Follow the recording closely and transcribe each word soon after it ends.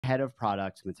head of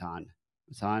product, Matan.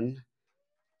 Matan,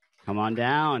 come on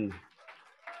down.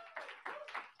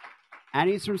 And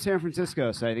he's from San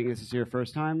Francisco, so I think this is your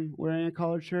first time wearing a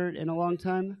collared shirt in a long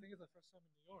time. I think it's the first time in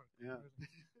New York. Yeah.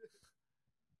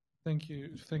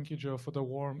 Thank you, Joe, for the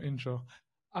warm intro.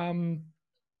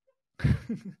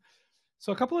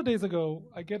 So a couple of days ago,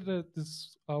 I get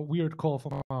this weird call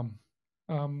from my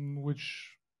mom,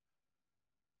 which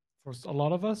for a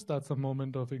lot of us, that's a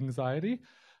moment of anxiety.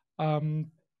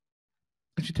 And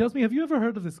she tells me, "Have you ever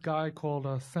heard of this guy called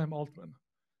Sam Altman?"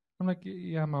 I'm like,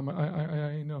 "Yeah, Mom,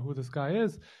 I know who this guy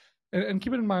is." And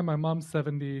keep it in mind, my mom's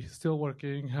 70, still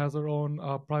working, has her own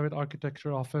private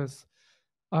architecture office.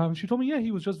 She told me, "Yeah,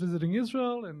 he was just visiting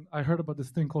Israel, and I heard about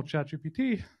this thing called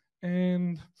ChatGPT,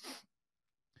 and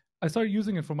I started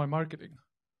using it for my marketing."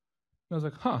 And I was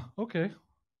like, "Huh, okay,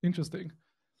 interesting."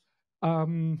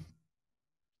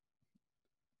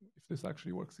 If this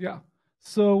actually works, yeah.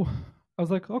 So I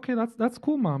was like, "Okay, that's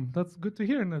cool, Mom. That's good to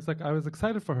hear." And it's like I was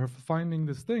excited for her for finding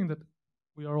this thing that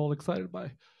we are all excited by.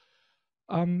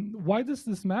 Why does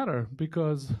this matter?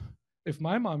 Because if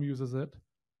my mom uses it,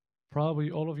 probably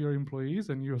all of your employees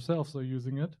and yourselves are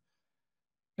using it.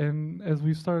 And as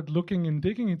we started looking and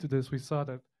digging into this, we saw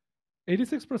that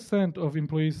 86% of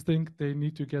employees think they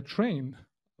need to get trained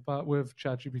with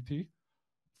ChatGPT.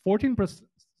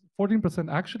 14%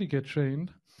 actually get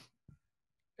trained,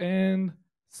 and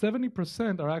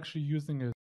 70% are actually using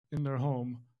it in their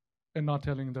home and not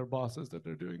telling their bosses that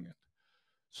they're doing it.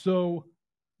 So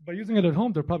by using it at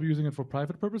home, they're probably using it for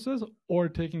private purposes or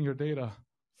taking your data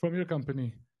from your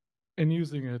company and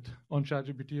using it on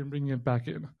ChatGPT and bringing it back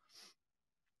in.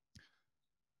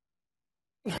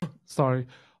 Sorry.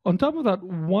 On top of that,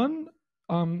 1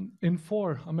 in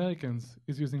 4 Americans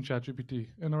is using ChatGPT,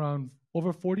 and around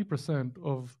over 40%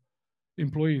 of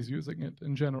employees using it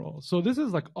in general. So this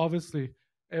is like obviously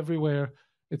everywhere.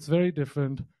 It's very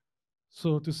different.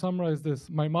 So to summarize this,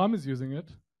 my mom is using it.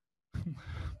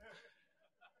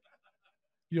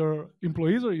 Your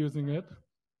employees are using it,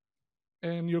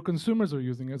 and your consumers are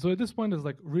using it. So at this point, there's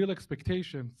like real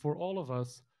expectation for all of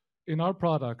us in our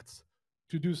products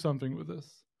to do something with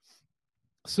this.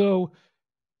 So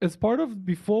as part of,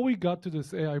 before we got to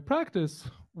this AI practice,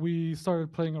 we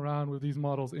started playing around with these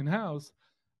models in-house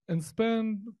and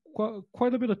spend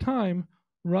quite a bit of time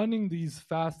running these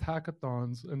fast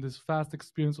hackathons and this fast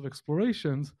experience of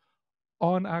explorations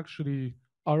on actually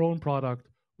our own product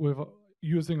with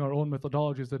using our own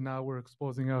methodologies that now we're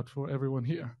exposing out for everyone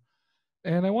here.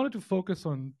 And I wanted to focus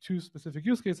on 2 specific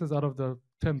use cases out of the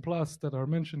 10 plus that are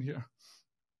mentioned here.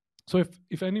 So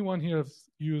if anyone here has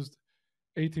used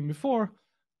A.Team before,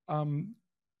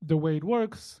 the way it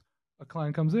works, a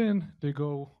client comes in, they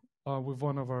go with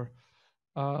one of our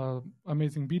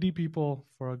amazing BD people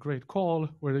for a great call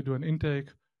where they do an intake,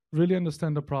 really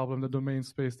understand the problem, the domain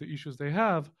space, the issues they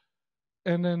have,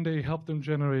 and then they help them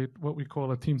generate what we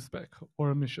call a team spec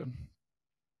or a mission.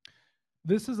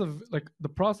 This is like the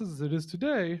process as it is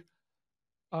today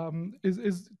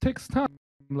takes time,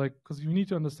 like, because you need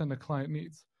to understand the client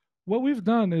needs. What we've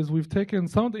done is we've taken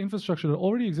some of the infrastructure that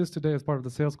already exists today as part of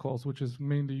the sales calls, which is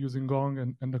mainly using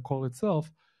Gong and the call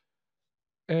itself,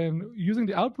 and using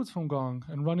the outputs from Gong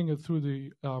and running it through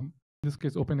the, in this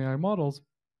case, OpenAI models,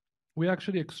 we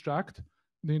actually extract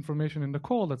the information in the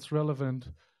call that's relevant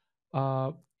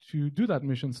to do that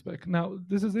mission spec. Now,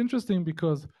 this is interesting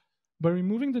because by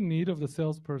removing the need of the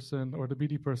salesperson or the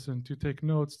BD person to take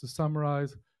notes, to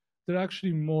summarize, they're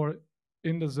actually more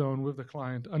in the zone with the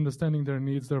client, understanding their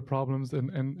needs, their problems,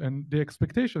 and the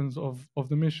expectations of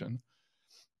the mission.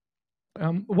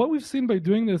 What we've seen by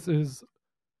doing this is,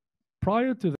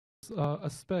 prior to this, a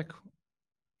spec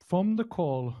from the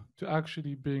call to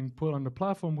actually being put on the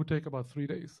platform would take about 3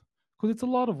 days. Because it's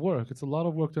a lot of work. It's a lot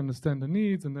of work to understand the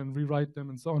needs and then rewrite them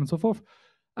and so on and so forth.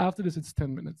 After this, it's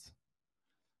 10 minutes.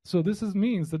 So this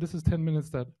means that this is 10 minutes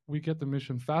that we get the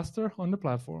mission faster on the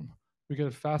platform. We get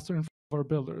it faster in front of our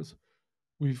builders.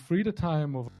 We free the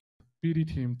time of BD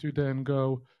team to then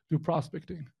go do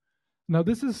prospecting. Now,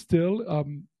 this is still,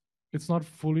 it's not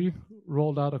fully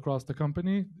rolled out across the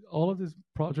company. All of these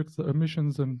projects,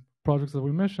 missions and projects that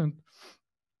we mentioned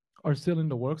are still in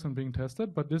the works and being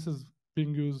tested, but this is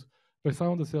being used by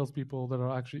some of the salespeople that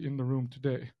are actually in the room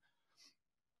today.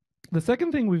 The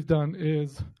second thing we've done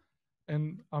is,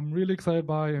 and I'm really excited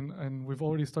by, and we've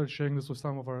already started sharing this with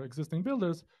some of our existing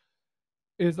builders,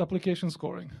 is application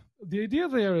scoring. The idea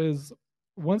there is,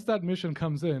 once that mission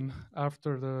comes in,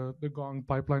 after the Gong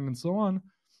pipeline and so on,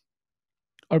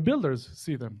 our builders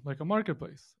see them like a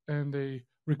marketplace, and they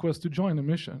request to join a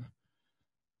mission.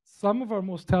 some of our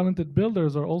most talented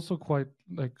builders are also quite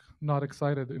like not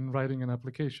excited in writing an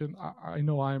application. I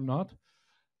know I am not,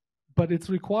 but it's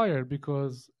required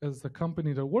because as the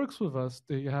company that works with us,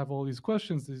 they have all these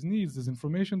questions, these needs, this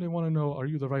information they want to know. Are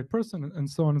you the right person, and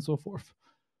so on and so forth.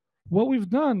 What we've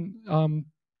done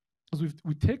is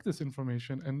we take this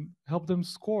information and help them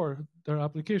score their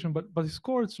application, but they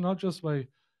score it's not just by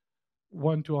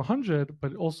 1 to 100,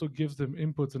 but it also gives them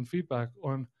inputs and feedback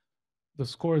on the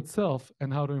score itself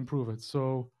and how to improve it.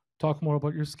 So talk more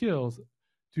about your skills.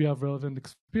 Do you have relevant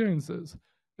experiences?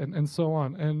 And so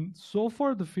on. And so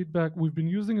far, the feedback, we've been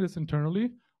using this internally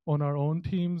on our own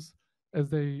teams as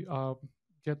they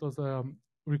get those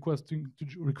requests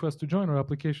to join our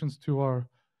applications to our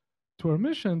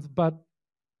missions. But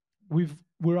we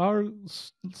are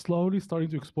slowly starting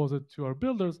to expose it to our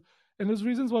builders. And there's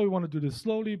reasons why we want to do this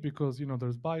slowly because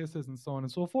there's biases and so on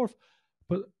and so forth.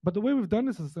 But the way we've done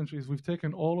this essentially is we've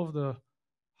taken all of the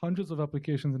hundreds of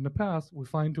applications in the past, we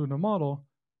fine-tuned a model,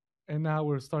 and now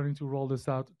we're starting to roll this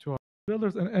out to our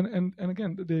builders. And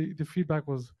again, the feedback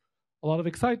was a lot of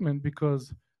excitement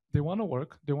because they want to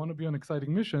work, they want to be on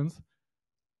exciting missions,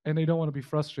 and they don't want to be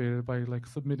frustrated by like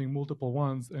submitting multiple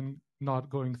ones and not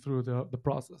going through the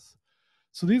process.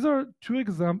 So these are two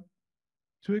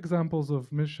examples of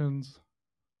missions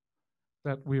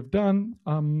that we've done.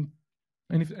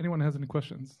 And if anyone has any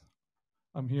questions,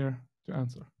 I'm here to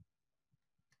answer.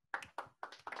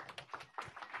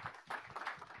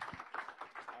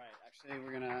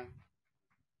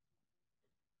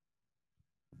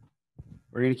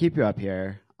 We're gonna keep you up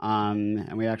here,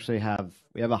 and we actually have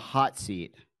a hot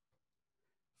seat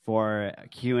for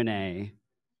Q&A.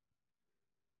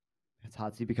 It's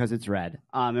hot seat because it's red,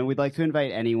 and we'd like to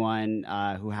invite anyone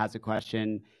who has a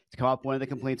question to come up. One of the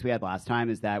complaints we had last time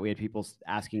is that we had people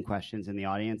asking questions in the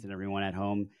audience, and everyone at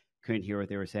home couldn't hear what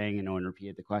they were saying, and no one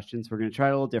repeated the questions. We're gonna try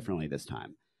it a little differently this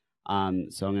time.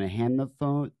 So I'm going to hand the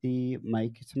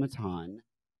mic to Matan.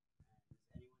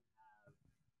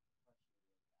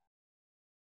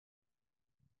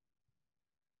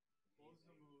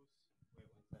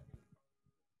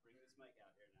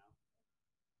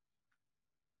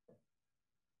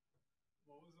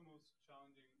 What was the most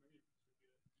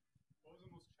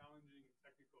challenging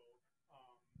technical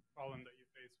problem that you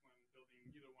faced when building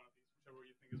either one of these, whichever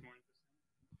you think is more interesting?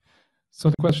 So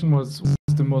the question was,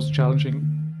 what's the most challenging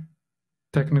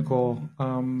technical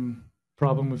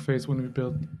problem we faced when we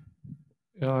built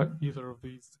either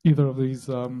of these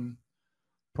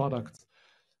products?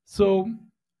 So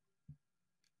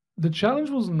the challenge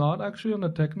was not actually on a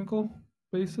technical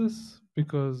basis,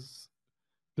 because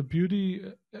the beauty,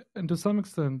 and to some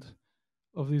extent,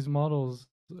 of these models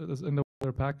and the way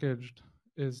they're packaged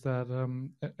is that,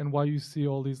 and why you see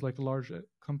all these like large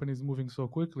companies moving so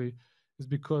quickly is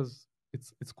because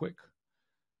it's quick.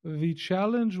 The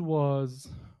challenge was,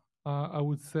 I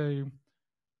would say,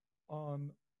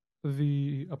 on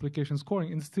the application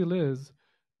scoring, and still is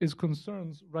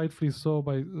concerns, rightfully so,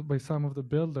 by some of the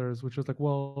builders, which is like,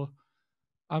 well,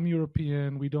 I'm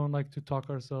European, we don't like to talk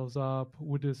ourselves up,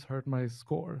 would this hurt my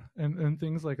score? And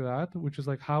things like that, which is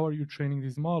like, how are you training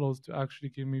these models to actually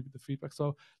give me the feedback?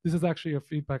 So this is actually a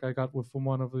feedback I got from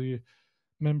one of the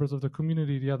members of the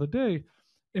community the other day.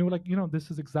 And we're like,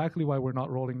 this is exactly why we're not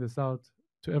rolling this out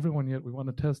to everyone yet. We want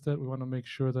to test it. We want to make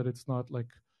sure that it's not like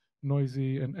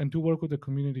noisy, and to work with the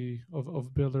community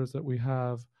of builders that we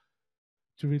have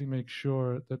to really make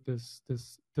sure that this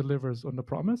delivers on the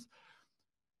promise.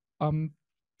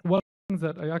 One thing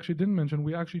that I actually didn't mention,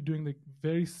 we're actually doing the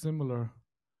very similar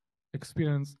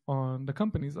experience on the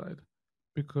company side,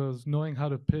 because knowing how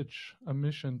to pitch a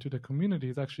mission to the community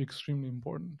is actually extremely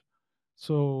important.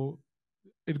 So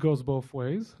it goes both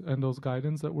ways, and those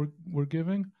guidance that we're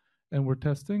giving and we're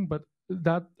testing, but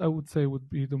that I would say would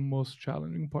be the most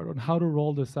challenging part on how to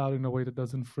roll this out in a way that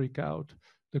doesn't freak out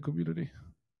the community.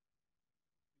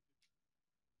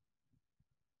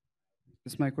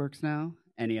 This mic works now.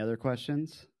 Any other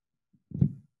questions? You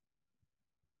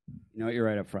know what? You're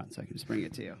right up front, so I can just bring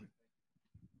it to you.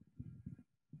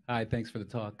 Hi, thanks for the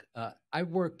talk. I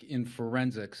work in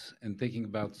forensics and thinking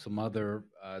about some other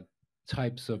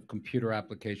types of computer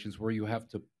applications where you have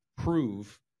to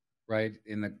prove, right,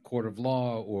 in the court of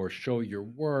law or show your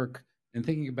work, and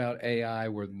thinking about AI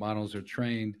where the models are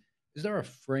trained. Is there a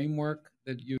framework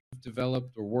that you've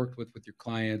developed or worked with your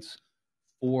clients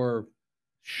for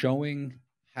showing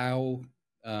how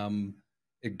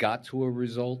it got to a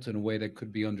result in a way that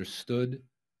could be understood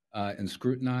and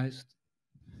scrutinized?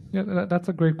 Yeah, that's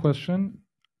a great question.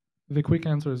 The quick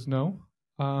answer is no.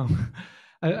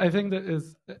 I think that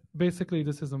is basically,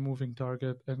 this is a moving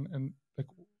target, and like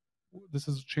this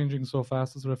is changing so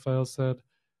fast, as Raphael said.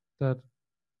 that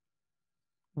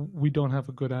we don't have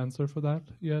a good answer for that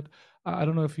yet. I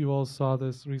don't know if you all saw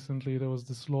this recently. There was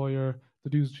this lawyer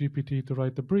that used GPT to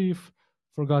write the brief,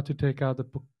 forgot to take out the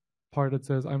part that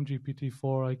says I'm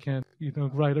GPT-4, I can't,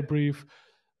 write a brief.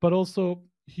 But also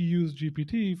he used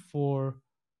GPT for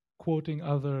quoting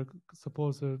other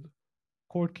supposed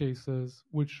court cases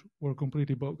which were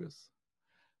completely bogus.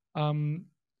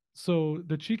 So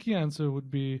the cheeky answer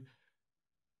would be,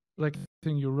 like,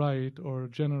 anything you write or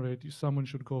generate, someone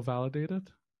should go validate it.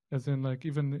 As in, like,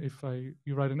 even if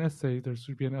you write an essay, there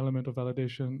should be an element of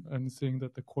validation and seeing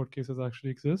that the court cases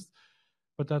actually exist.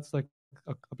 But that's like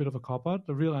a bit of a cop-out.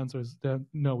 The real answer is that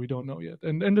no, we don't know yet.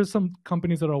 And there's some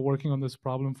companies that are working on this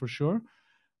problem for sure,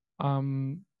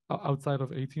 outside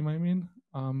of A.Team, I mean.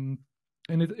 And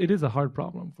it is a hard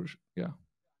problem for sure, yeah.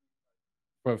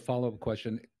 For a follow-up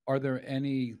question, are there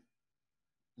any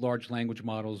large language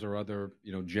models or other,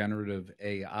 generative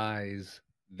AIs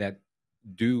that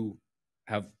do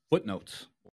have footnotes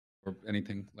or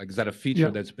anything? Like, is that a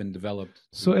feature that's been developed?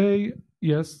 So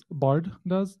yes, Bard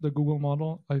does, the Google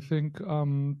model. I think,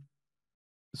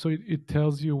 so it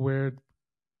tells you where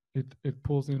it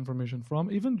pulls the information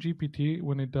from. Even GPT,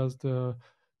 when it does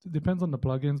it depends on the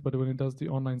plugins, but when it does the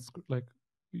online, like,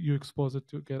 you expose it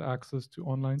to get access to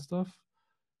online stuff,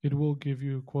 it will give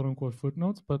you quote unquote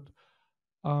footnotes. But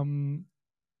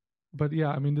yeah,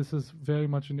 I mean, this is very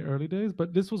much in the early days,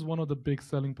 but this was one of the big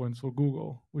selling points for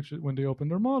Google, which when they opened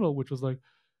their model, which was like,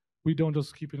 we don't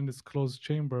just keep it in this closed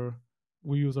chamber.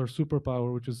 We use our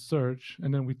superpower, which is search,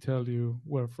 and then we tell you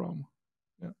where from.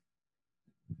 Yeah.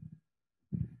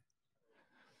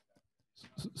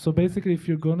 So basically, if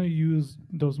you're going to use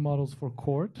those models for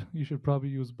court, you should probably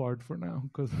use Bard for now,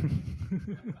 because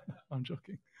I'm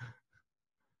joking.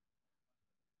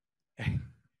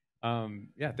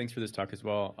 Yeah, thanks for this talk as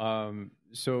well.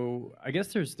 So I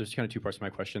guess there's kind of two parts to my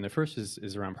question. The first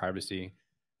is around privacy,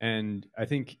 and I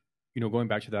think, going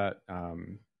back to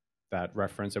that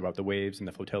reference about the waves and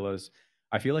the flotillas,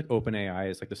 I feel like OpenAI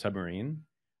is like the submarine,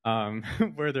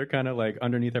 where they're kind of like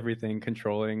underneath everything,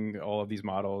 controlling all of these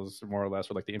models more or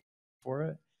less, or like the for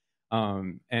it.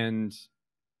 And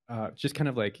just kind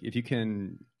of like, if you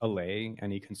can allay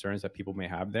any concerns that people may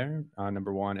have there,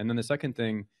 number one. And then the second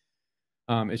thing,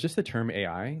 it's just the term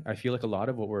AI. I feel like a lot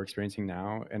of what we're experiencing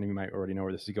now, and you might already know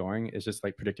where this is going, is just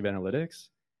like predictive analytics.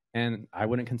 And I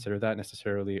wouldn't consider that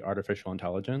necessarily artificial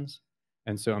intelligence.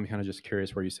 And so I'm kind of just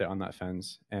curious where you sit on that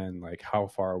fence, and like, how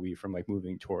far are we from like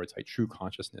moving towards like true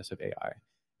consciousness of AI?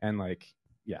 And like,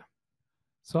 yeah.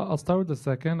 So I'll start with the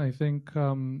second. I think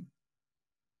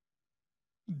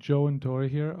Joe and Tori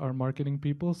here are marketing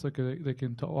people, so they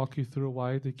can walk you through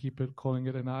why they keep calling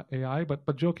it an AI.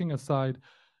 But joking aside,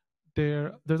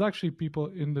 there's actually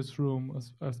people in this room,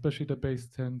 especially the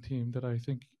Baseten team, that I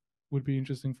think would be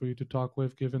interesting for you to talk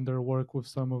with, given their work with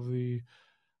some of the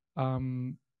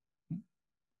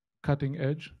cutting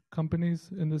edge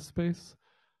companies in this space.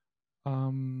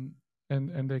 And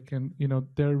they can,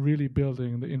 they're really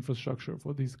building the infrastructure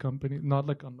for these companies, not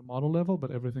like on the model level,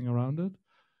 but everything around it.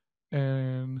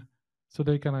 And so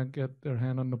they kind of get their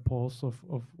hand on the pulse of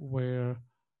where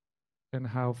and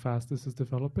how fast this is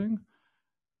developing.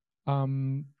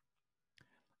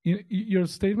 Your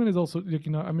statement is also, like,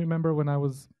 I remember when I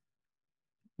was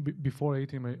before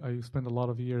A.Team, I spent a lot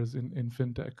of years in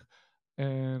fintech,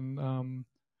 and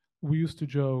we used to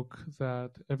joke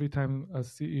that every time a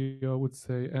CEO would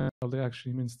say ML, they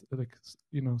actually mean like,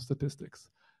 statistics.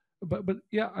 But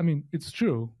yeah, I mean, it's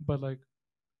true, but like,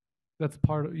 that's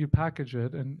part of, you package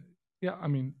it, and yeah, I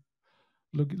mean,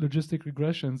 logistic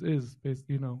regressions is based,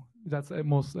 that's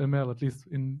most ML, at least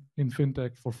in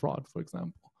fintech, for fraud, for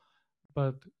example.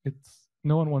 But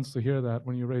no one wants to hear that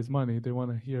when you raise money. They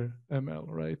want to hear ML,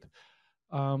 right?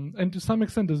 And to some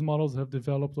extent, these models have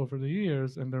developed over the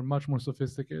years, and they're much more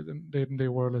sophisticated than they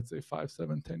were, let's say, 5,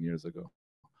 7, 10 years ago.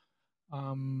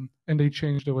 And they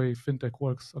changed the way fintech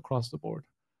works across the board.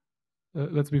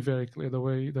 Let's be very clear.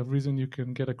 The reason you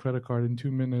can get a credit card in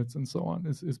 2 minutes and so on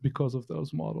is because of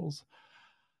those models.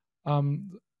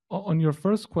 On your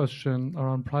first question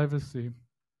around privacy,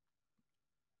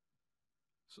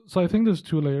 so I think there's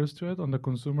 2 layers to it, on the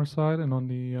consumer side and on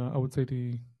the, I would say,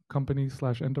 the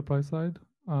company/enterprise side.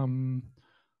 On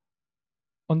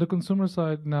the consumer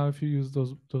side, now, if you use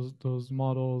those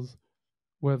models,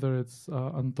 whether it's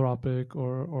Anthropic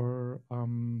or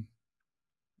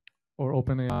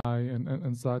OpenAI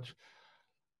and such,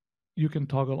 you can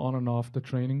toggle on and off the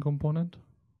training component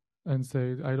and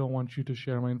say, I don't want you to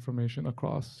share my information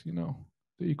across, the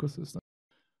ecosystem.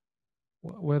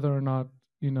 Whether or not,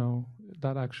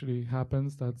 that actually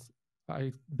happens,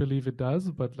 I believe it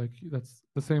does, but like, that's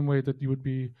the same way that you would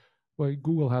be well,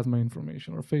 Google has my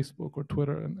information, or Facebook, or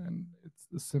Twitter, and it's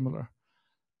similar.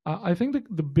 I think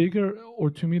the bigger, or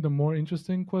to me, the more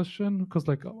interesting question, because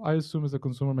like I assume as a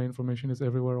consumer, my information is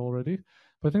everywhere already,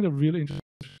 but I think the really interesting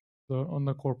on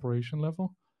the corporation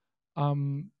level.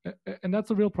 And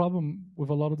that's a real problem with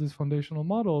a lot of these foundational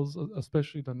models,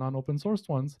 especially the non-open sourced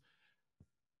ones,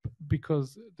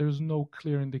 because there's no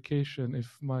clear indication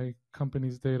if my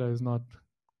company's data is not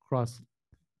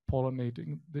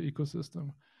cross-pollinating the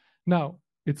ecosystem. Now,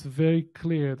 it's very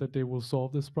clear that they will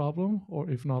solve this problem,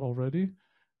 or if not already.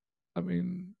 I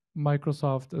mean,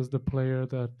 Microsoft as the player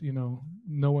that,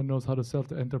 no one knows how to sell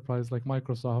to enterprise like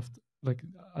Microsoft, like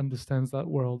understands that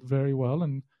world very well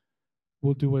and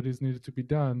will do what is needed to be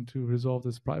done to resolve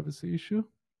this privacy issue.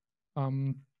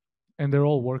 And they're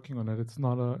all working on it. It's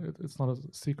not a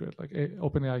secret. Like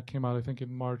OpenAI came out, I think,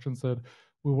 in March and said,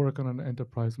 we work on an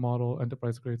enterprise model,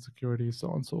 enterprise grade security, so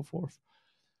on and so forth.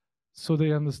 So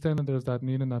they understand that there's that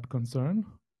need and that concern.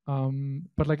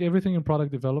 But like everything in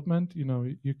product development,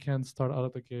 you can't start out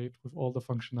of the gate with all the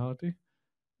functionality.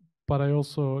 But I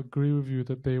also agree with you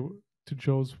that to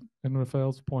Joe's and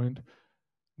Raphael's point,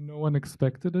 no one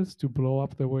expected this to blow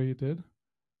up the way it did.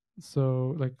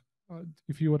 So like,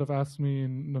 if you would have asked me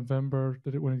in November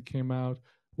when it came out,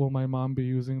 will my mom be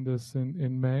using this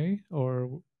in May?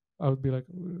 Or I would be like,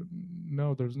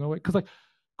 no, there's no way. Because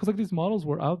these models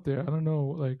were out there. I don't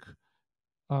know, like,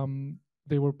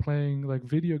 they were playing like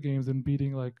video games and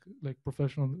beating like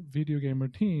professional video gamer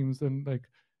teams, and like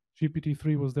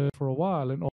GPT-3 was there for a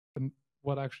while, and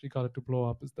what actually got it to blow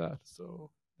up is that. So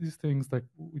these things, like,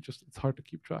 it's hard to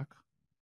keep track.